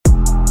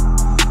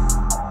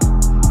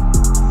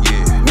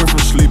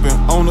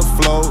on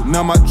the floor.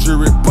 Now my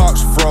jewelry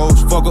box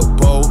froze. Fuck a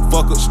bowl,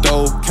 fuck a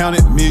stove.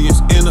 Counted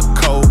millions in a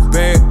cold.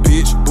 Bad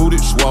bitch,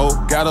 booty swole.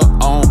 Got her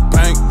on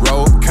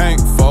bankroll. Can't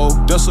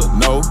fold, that's a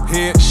no.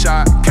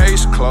 Headshot,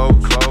 case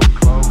closed.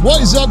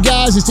 What is up,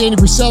 guys? It's Andy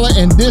Frisella,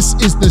 and this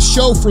is the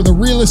show for the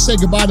realists. Say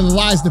goodbye to the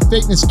lies, the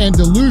fakeness, and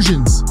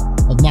delusions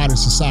of modern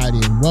society,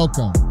 and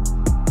welcome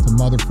to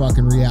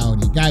motherfucking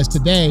reality. Guys,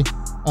 today,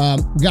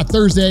 we got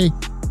Thursday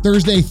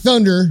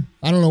Thunder.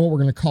 I don't know what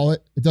we're going to call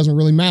it. It doesn't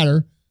really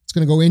matter. It's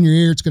going to go in your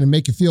ear. It's going to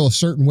make you feel a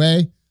certain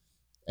way,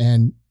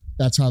 and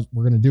that's how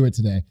we're going to do it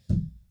today.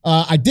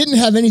 I didn't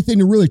have anything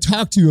to really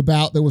talk to you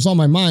about that was on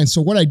my mind,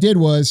 so what I did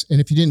was, and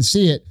if you didn't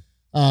see it,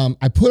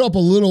 I put up a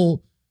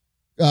little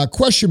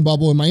question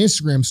bubble in my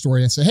Instagram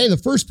story and said, hey, the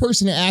first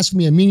person to ask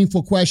me a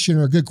meaningful question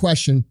or a good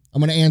question, I'm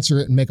going to answer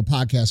it and make a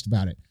podcast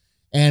about it.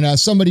 And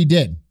somebody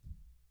did.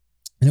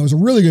 And it was a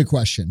really good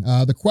question.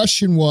 The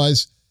question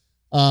was,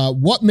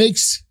 what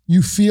makes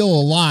you feel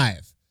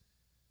alive?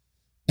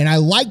 And I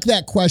like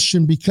that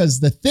question because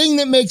the thing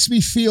that makes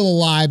me feel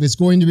alive is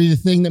going to be the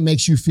thing that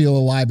makes you feel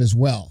alive as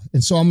well.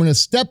 And so I'm going to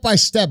step by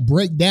step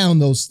break down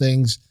those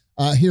things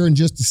here in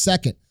just a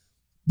second.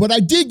 But I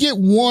did get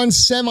one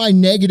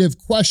semi-negative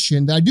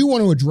question that I do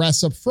want to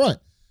address up front.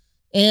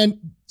 And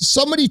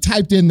somebody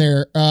typed in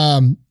there,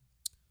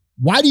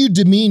 why do you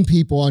demean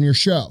people on your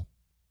show?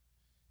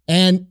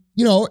 And,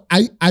 you know,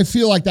 I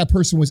feel like that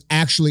person was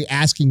actually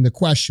asking the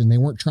question. They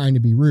weren't trying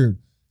to be rude.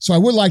 So I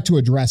would like to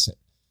address it.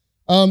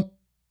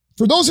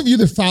 For those of you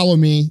that follow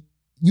me,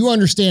 you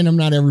understand I'm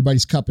not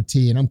everybody's cup of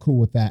tea, and I'm cool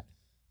with that.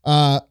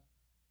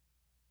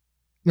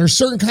 There's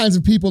certain kinds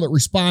of people that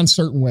respond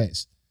certain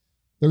ways.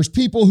 There's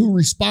people who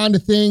respond to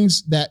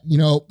things that, you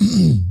know,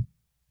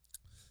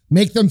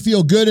 make them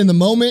feel good in the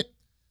moment.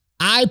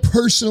 I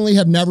personally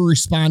have never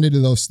responded to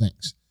those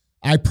things.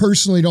 I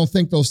personally don't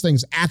think those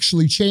things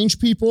actually change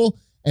people.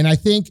 And I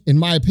think, in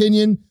my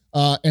opinion,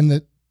 and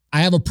that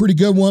I have a pretty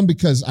good one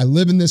because I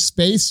live in this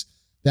space,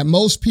 that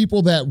most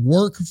people that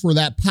work for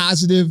that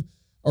positive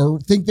or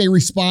think they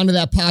respond to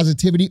that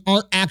positivity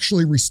aren't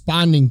actually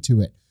responding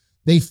to it.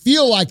 They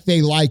feel like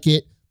they like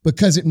it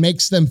because it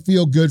makes them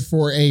feel good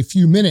for a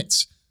few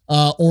minutes.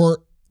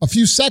 Or a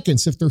few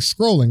seconds if they're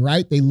scrolling,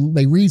 right?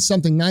 They read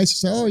something nice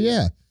and say, oh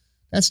yeah,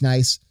 that's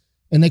nice.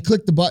 And they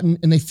click the button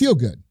and they feel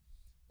good.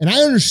 And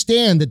I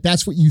understand that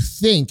that's what you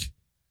think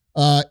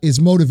is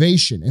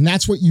motivation. And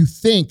that's what you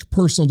think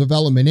personal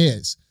development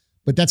is.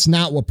 But that's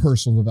not what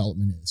personal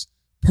development is.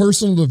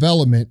 Personal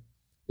development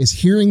is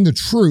hearing the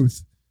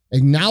truth,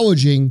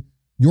 acknowledging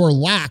your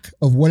lack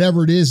of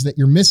whatever it is that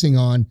you're missing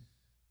on,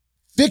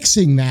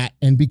 fixing that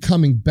and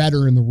becoming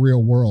better in the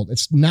real world.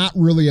 It's not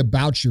really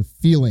about your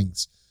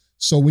feelings.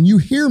 So when you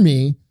hear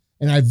me,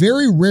 and I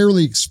very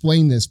rarely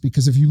explain this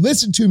because if you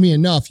listen to me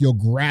enough, you'll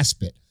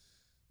grasp it.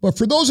 But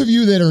for those of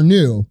you that are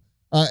new,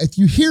 if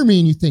you hear me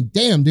and you think,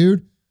 damn,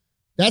 dude,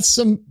 that's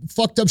some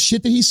fucked up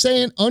shit that he's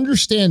saying,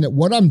 understand that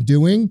what I'm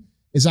doing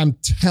is I'm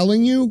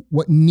telling you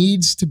what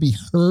needs to be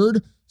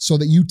heard so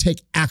that you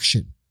take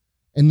action.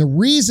 And the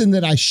reason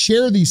that I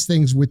share these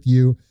things with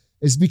you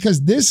is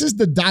because this is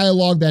the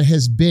dialogue that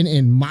has been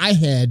in my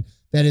head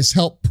that has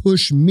helped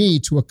push me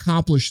to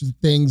accomplish the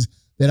things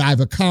that I've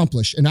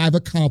accomplished. And I've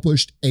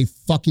accomplished a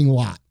fucking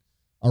lot.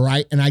 All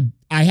right. And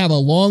I have a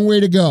long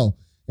way to go.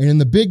 And in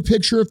the big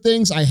picture of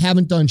things, I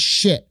haven't done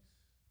shit.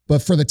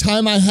 But for the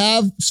time I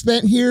have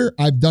spent here,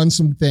 I've done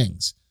some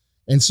things.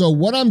 And so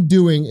what I'm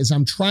doing is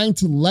I'm trying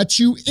to let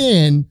you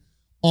in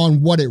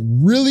on what it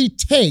really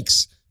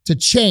takes to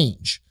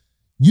change.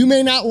 You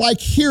may not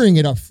like hearing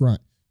it up front.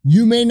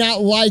 You may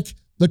not like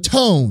the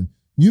tone.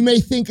 You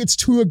may think it's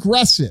too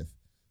aggressive.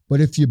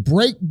 But if you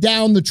break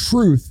down the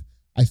truth,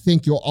 I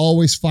think you'll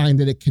always find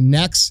that it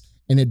connects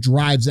and it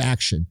drives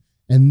action.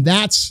 And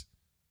that's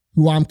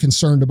who I'm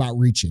concerned about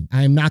reaching.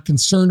 I am not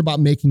concerned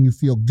about making you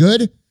feel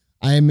good.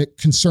 I am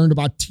concerned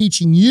about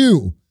teaching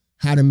you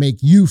how to make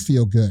you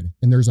feel good.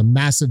 And there's a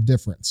massive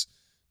difference.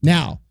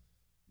 Now,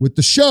 with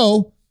the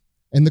show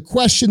and the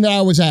question that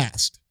I was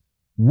asked,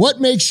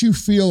 what makes you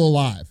feel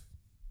alive?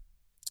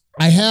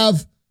 I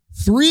have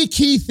 3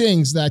 key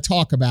things that I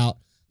talk about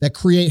that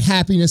create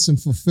happiness and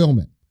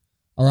fulfillment.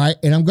 All right.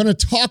 And I'm going to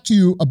talk to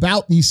you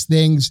about these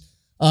things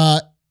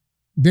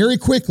very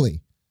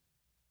quickly.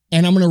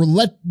 And I'm going to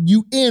let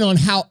you in on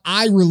how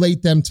I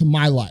relate them to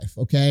my life.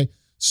 Okay.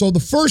 So the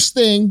first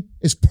thing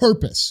is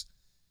purpose.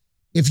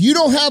 If you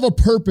don't have a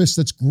purpose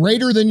that's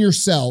greater than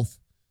yourself,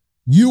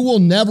 you will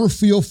never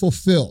feel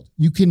fulfilled.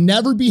 You can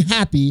never be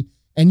happy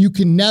and you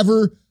can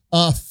never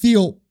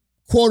feel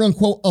quote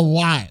unquote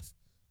alive.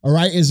 All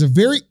right. It's a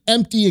very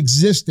empty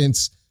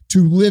existence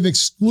to live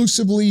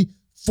exclusively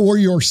for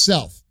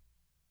yourself.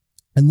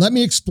 And let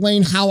me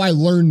explain how I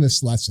learned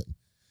this lesson.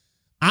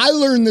 I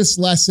learned this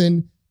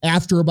lesson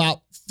after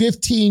about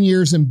 15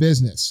 years in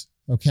business.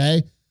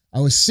 Okay. I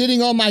was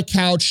sitting on my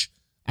couch.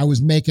 I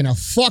was making a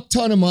fuck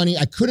ton of money.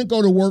 I couldn't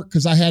go to work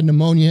because I had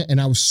pneumonia and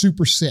I was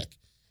super sick.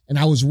 And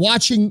I was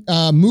watching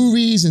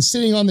movies and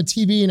sitting on the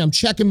TV and I'm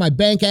checking my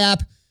bank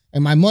app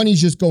and my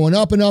money's just going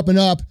up and up and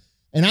up.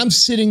 And I'm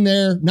sitting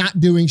there not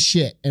doing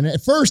shit. And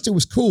at first it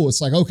was cool.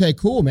 It's like, okay,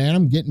 cool, man.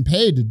 I'm getting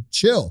paid to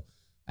chill.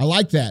 I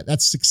like that.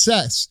 That's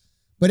success.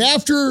 But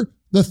after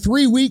the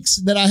 3 weeks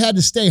that I had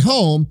to stay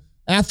home,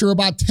 after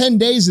about 10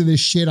 days of this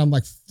shit, I'm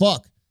like,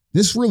 fuck,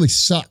 this really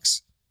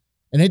sucks.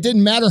 And it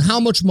didn't matter how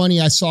much money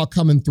I saw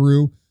coming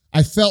through.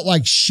 I felt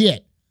like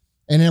shit.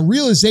 And a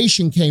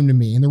realization came to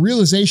me. And the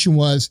realization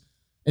was,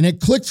 and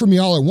it clicked for me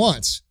all at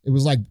once. It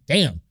was like,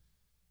 damn,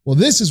 well,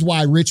 this is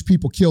why rich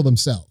people kill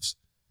themselves.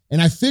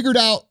 And I figured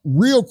out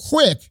real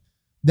quick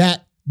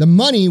that the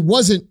money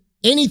wasn't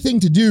anything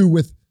to do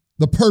with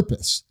the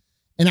purpose.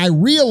 And I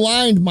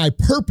realigned my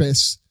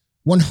purpose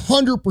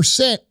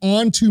 100%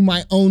 onto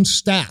my own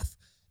staff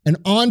and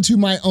onto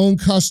my own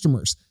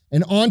customers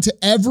and onto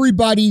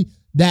everybody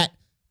that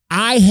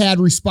I had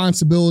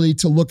responsibility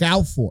to look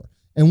out for.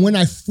 And when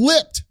I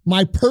flipped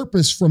my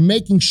purpose from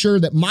making sure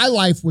that my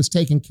life was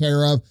taken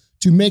care of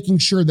to making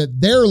sure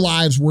that their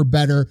lives were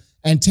better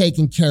and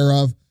taken care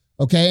of,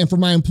 okay? And for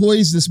my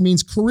employees, this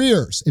means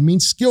careers. It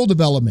means skill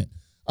development.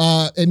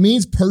 It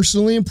means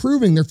personally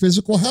improving their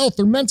physical health,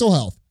 their mental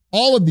health,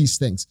 all of these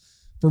things.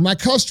 For my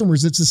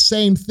customers, it's the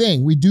same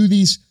thing. We do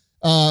these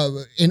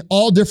in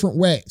all different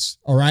ways,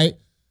 all right?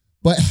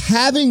 But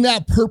having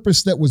that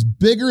purpose that was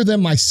bigger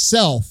than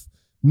myself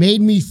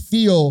made me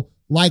feel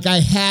like I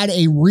had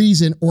a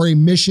reason or a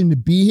mission to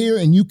be here,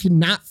 and you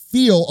cannot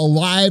feel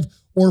alive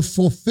or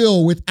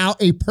fulfill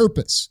without a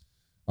purpose,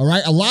 all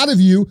right? A lot of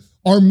you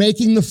are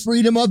making the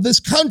freedom of this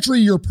country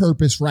your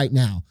purpose right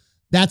now.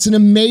 That's an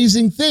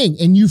amazing thing,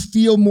 and you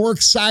feel more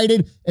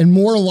excited and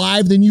more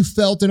alive than you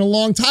felt in a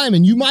long time,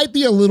 and you might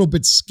be a little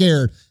bit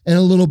scared and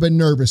a little bit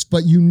nervous,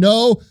 but you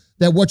know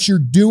that what you're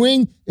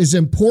doing is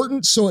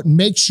important, so it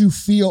makes you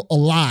feel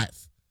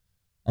alive,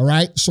 all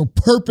right? So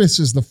purpose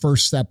is the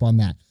first step on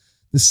that.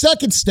 The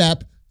second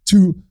step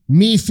to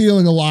me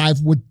feeling alive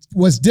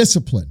was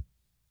discipline,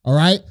 all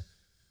right?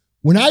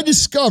 When I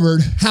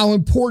discovered how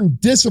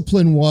important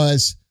discipline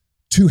was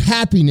to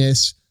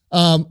happiness,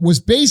 was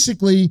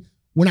basically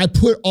when I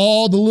put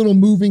all the little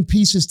moving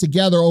pieces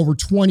together over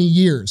 20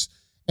 years.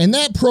 And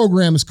that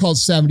program is called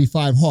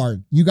 75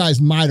 Hard. You guys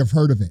might have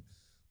heard of it.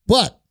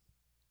 But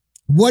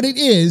what it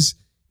is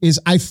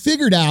I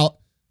figured out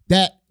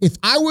that if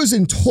I was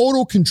in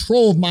total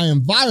control of my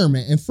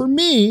environment, and for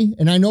me,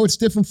 and I know it's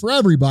different for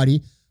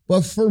everybody,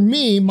 but for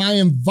me, my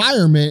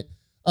environment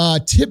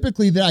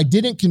typically that I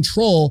didn't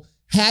control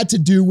had to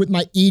do with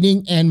my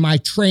eating and my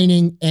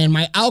training and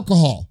my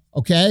alcohol,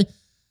 okay?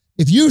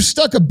 If you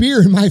stuck a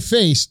beer in my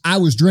face, I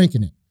was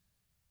drinking it.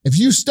 If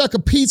you stuck a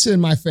pizza in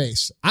my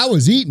face, I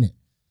was eating it.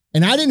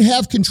 And I didn't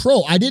have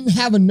control. I didn't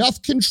have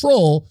enough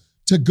control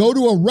to go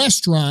to a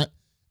restaurant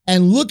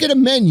and look at a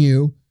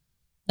menu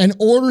and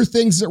order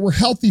things that were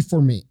healthy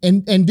for me.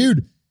 And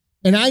dude,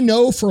 and I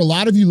know for a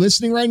lot of you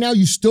listening right now,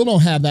 you still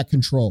don't have that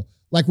control.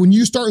 Like when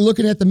you start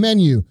looking at the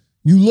menu,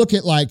 you look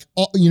at like,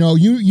 you know,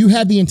 you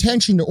have the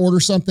intention to order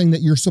something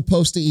that you're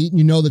supposed to eat and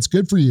you know that's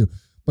good for you,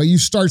 but you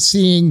start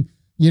seeing,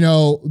 you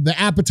know, the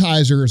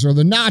appetizers or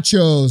the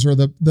nachos or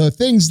the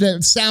things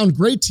that sound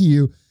great to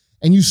you,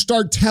 and you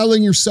start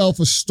telling yourself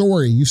a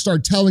story. You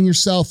start telling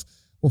yourself,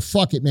 well,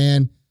 fuck it,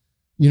 man.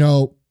 You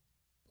know,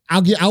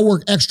 I'll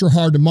work extra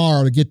hard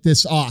tomorrow to get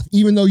this off,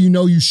 even though you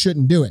know you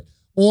shouldn't do it.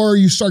 Or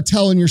you start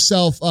telling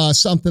yourself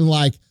something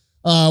like,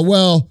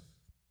 well,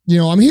 you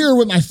know, I'm here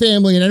with my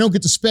family and I don't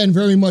get to spend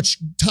very much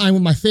time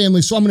with my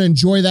family, so I'm going to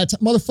enjoy that.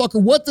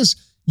 Motherfucker, what does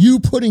you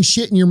putting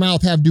shit in your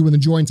mouth have to do with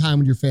enjoying time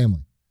with your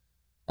family?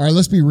 All right,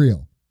 let's be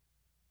real.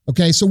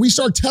 Okay, so we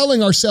start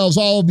telling ourselves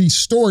all of these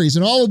stories,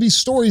 and all of these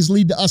stories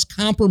lead to us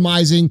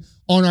compromising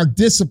on our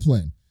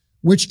discipline,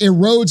 which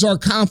erodes our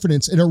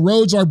confidence. It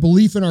erodes our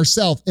belief in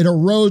ourselves. It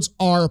erodes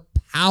our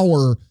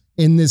power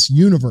in this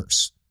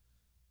universe.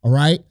 All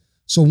right?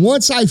 So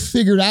once I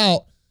figured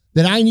out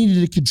that I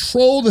needed to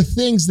control the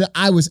things that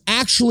I was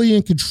actually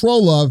in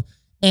control of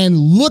and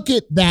look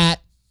at that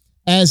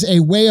as a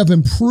way of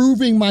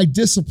improving my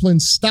discipline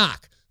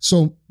stock.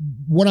 So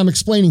what I'm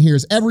explaining here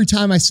is every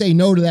time I say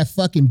no to that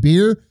fucking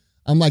beer,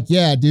 I'm like,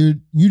 yeah,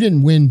 dude, you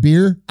didn't win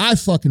beer. I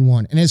fucking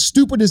won. And as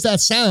stupid as that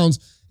sounds,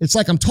 it's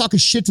like I'm talking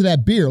shit to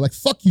that beer. Like,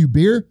 fuck you,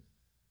 beer.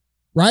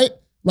 Right?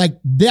 Like,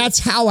 that's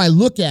how I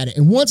look at it.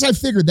 And once I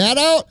figured that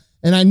out,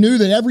 and I knew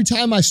that every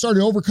time I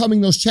started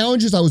overcoming those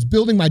challenges, I was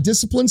building my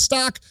discipline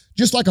stock,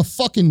 just like a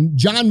fucking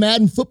John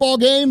Madden football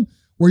game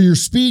where your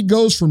speed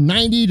goes from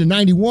 90 to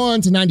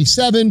 91 to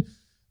 97.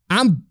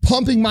 I'm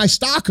pumping my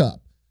stock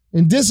up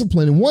in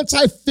discipline. And once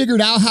I figured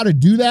out how to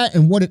do that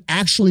and what it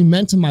actually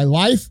meant to my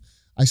life,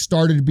 I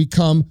started to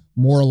become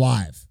more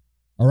alive.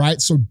 All right.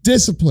 So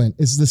discipline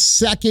is the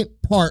second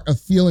part of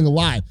feeling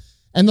alive.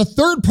 And the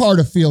third part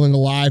of feeling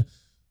alive,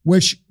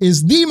 which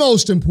is the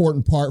most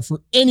important part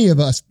for any of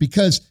us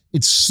because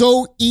it's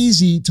so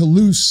easy to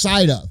lose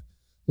sight of.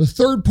 The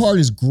third part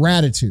is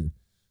gratitude.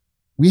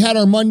 We had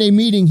our Monday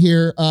meeting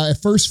here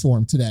at First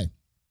Form today.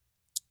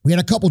 We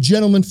had a couple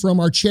gentlemen from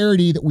our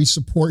charity that we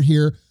support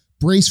here,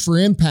 Brace for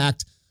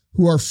Impact,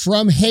 who are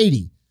from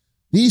Haiti.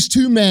 These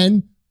two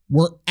men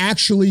were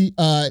actually,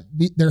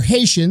 they're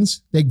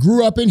Haitians. They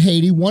grew up in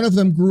Haiti. One of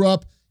them grew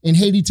up in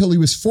Haiti till he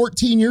was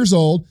 14 years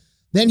old.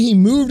 Then he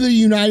moved to the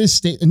United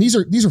States. And these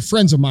are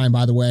friends of mine,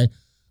 by the way.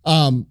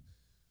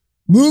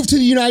 Moved to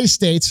the United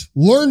States,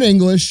 learned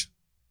English,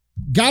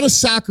 got a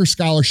soccer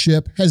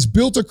scholarship, has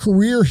built a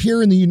career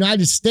here in the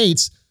United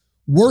States,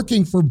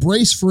 working for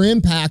Brace for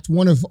Impact,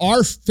 one of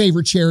our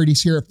favorite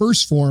charities here at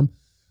First Form,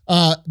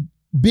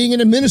 being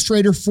an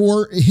administrator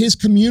for his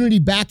community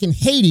back in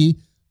Haiti,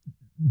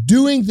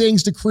 doing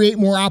things to create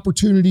more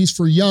opportunities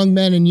for young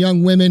men and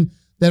young women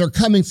that are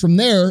coming from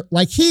there,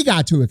 like he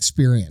got to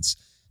experience.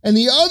 And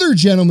the other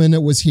gentleman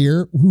that was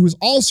here, who was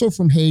also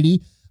from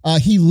Haiti,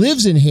 he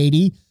lives in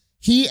Haiti.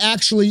 He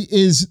actually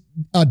is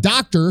a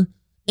doctor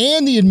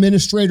and the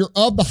administrator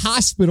of the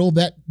hospital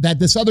that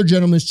this other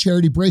gentleman's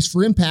charity, Brace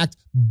for Impact,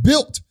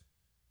 built.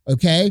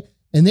 Okay?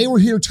 And they were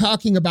here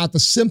talking about the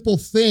simple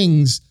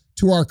things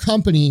to our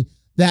company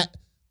that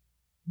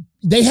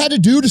they had to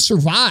do to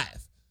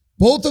survive.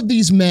 Both of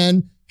these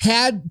men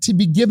had to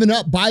be given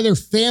up by their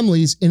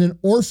families in an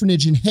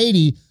orphanage in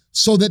Haiti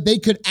so that they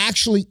could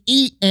actually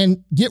eat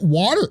and get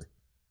water.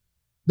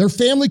 Their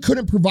family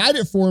couldn't provide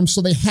it for them,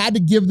 so they had to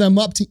give them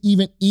up to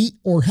even eat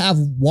or have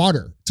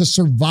water to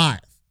survive.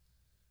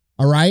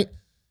 All right?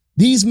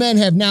 These men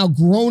have now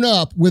grown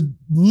up with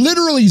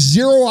literally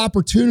zero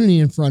opportunity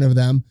in front of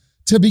them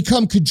to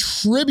become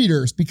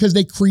contributors, because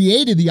they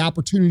created the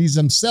opportunities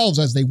themselves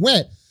as they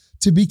went,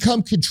 to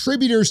become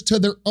contributors to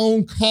their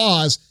own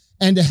cause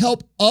and to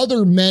help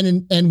other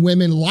men and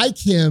women like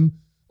him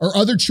or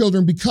other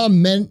children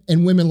become men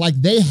and women like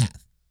they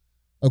have.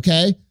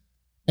 Okay?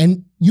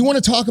 And you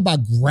want to talk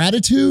about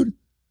gratitude?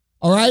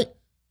 All right?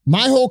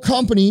 My whole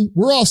company,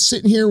 we're all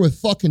sitting here with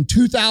fucking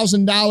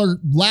 $2,000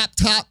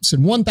 laptops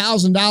and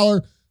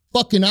 $1,000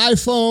 fucking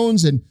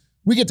iPhones, and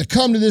we get to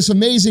come to this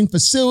amazing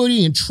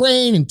facility and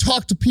train and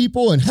talk to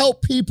people and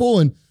help people,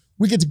 and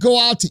we get to go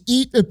out to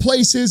eat at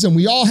places, and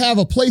we all have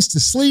a place to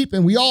sleep,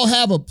 and we all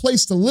have a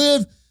place to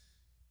live.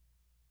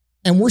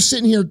 And we're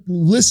sitting here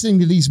listening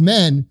to these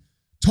men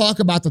talk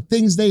about the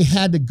things they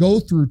had to go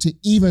through to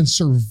even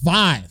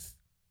survive.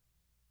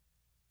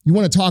 You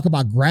want to talk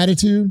about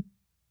gratitude?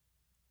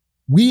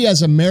 We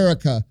as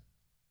America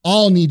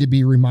all need to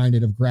be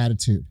reminded of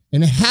gratitude.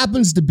 And it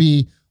happens to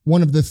be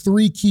one of the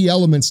three key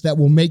elements that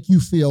will make you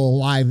feel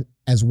alive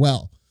as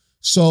well.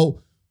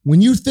 So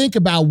when you think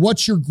about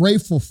what you're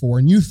grateful for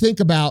and you think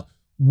about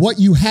what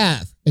you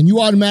have and you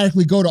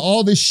automatically go to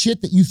all this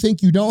shit that you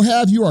think you don't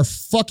have, you are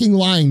fucking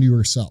lying to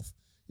yourself.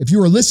 If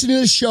you are listening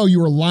to this show,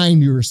 you are lying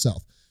to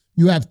yourself.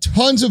 You have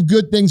tons of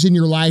good things in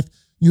your life.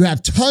 You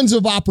have tons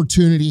of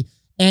opportunity.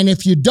 And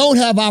if you don't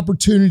have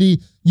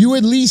opportunity, you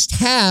at least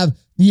have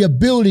the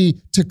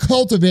ability to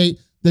cultivate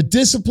the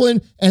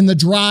discipline and the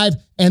drive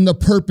and the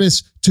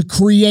purpose to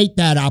create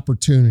that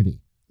opportunity,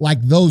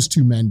 like those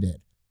two men did.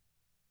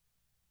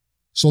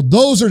 So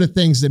those are the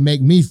things that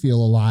make me feel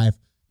alive,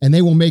 and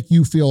they will make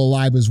you feel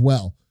alive as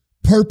well.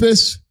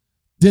 Purpose,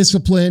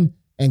 discipline,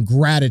 and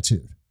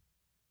gratitude.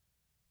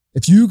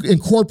 If you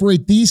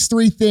incorporate these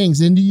three things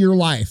into your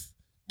life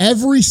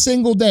every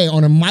single day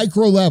on a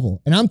micro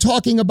level, and I'm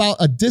talking about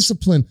a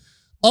discipline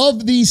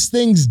of these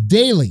things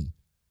daily,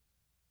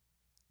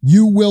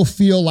 you will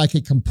feel like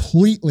a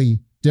completely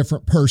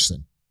different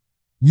person.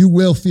 You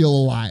will feel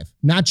alive.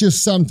 Not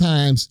just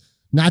sometimes,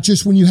 not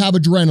just when you have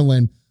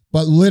adrenaline,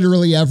 but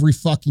literally every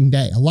fucking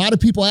day. A lot of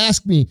people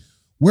ask me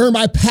where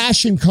my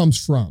passion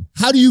comes from.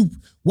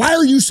 Why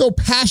are you so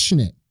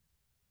passionate?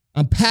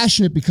 I'm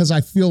passionate because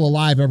I feel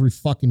alive every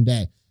fucking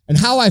day. And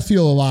how I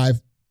feel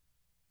alive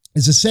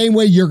is the same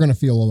way you're going to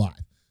feel alive.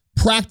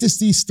 Practice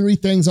these three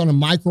things on a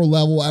micro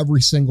level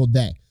every single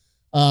day.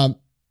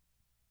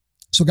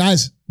 So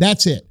guys,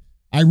 that's it.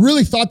 I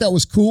really thought that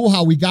was cool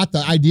how we got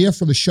the idea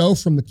for the show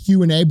from the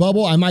Q&A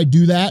bubble. I might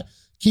do that.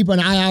 Keep an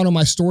eye out on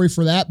my story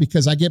for that,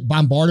 because I get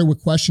bombarded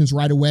with questions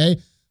right away.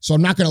 So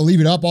I'm not going to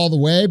leave it up all the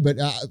way, but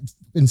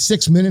in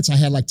 6 minutes, I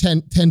had like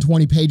 10,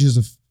 20 pages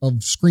of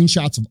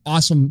screenshots of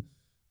awesome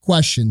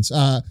questions.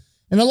 And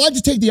I'd like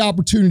to take the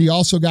opportunity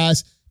also,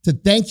 guys, to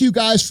thank you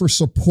guys for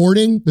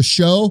supporting the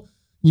show.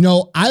 You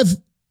know, I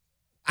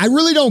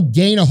really don't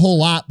gain a whole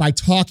lot by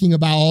talking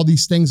about all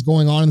these things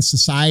going on in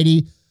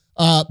society,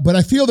 but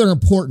I feel they're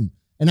important,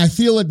 and I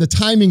feel that the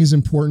timing is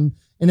important.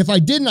 And if I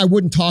didn't, I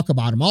wouldn't talk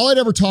about them. All I'd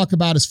ever talk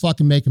about is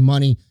fucking making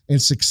money and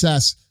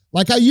success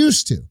like I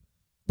used to.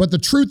 But the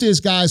truth is,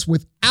 guys,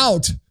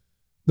 without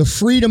the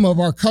freedom of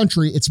our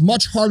country, it's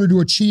much harder to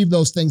achieve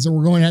those things, and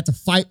we're going to have to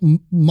fight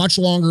much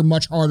longer,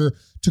 much harder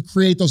to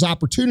create those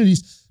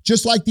opportunities,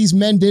 just like these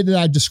men did that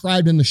I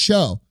described in the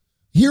show.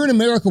 Here in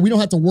America, we don't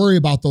have to worry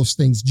about those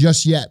things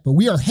just yet, but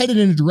we are headed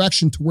in a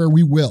direction to where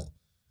we will,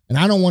 and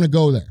I don't want to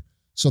go there.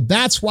 So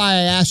that's why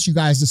I asked you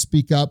guys to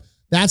speak up.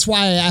 That's why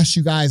I asked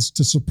you guys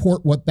to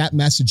support what that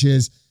message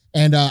is,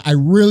 and I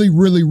really,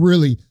 really,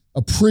 really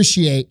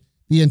appreciate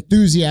the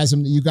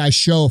enthusiasm that you guys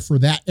show for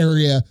that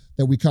area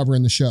that we cover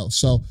in the show.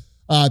 So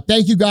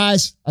thank you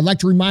guys. I'd like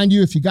to remind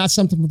you, if you got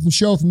something from the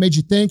show, if it made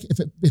you think, if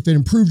it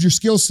improved your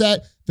skill set,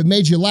 if it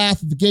made you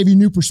laugh, if it gave you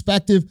new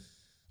perspective,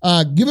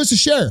 give us a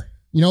share.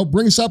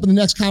 Bring us up in the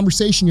next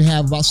conversation you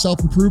have about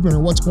self-improvement or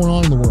what's going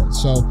on in the world.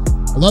 So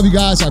I love you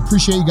guys. I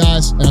appreciate you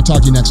guys. And I'll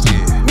talk to you next time.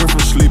 Went from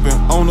sleeping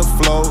on the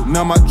floor.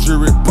 Now my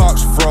jewelry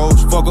box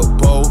froze. Fuck a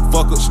bowl,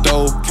 fuck a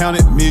stove.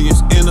 Counted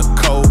millions in a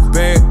cold.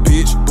 Bad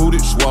bitch,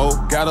 booted swole.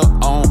 Got her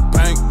on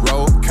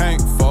bankroll.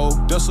 Can't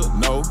fold, that's a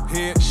no.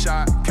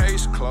 Headshot,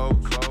 case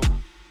closed.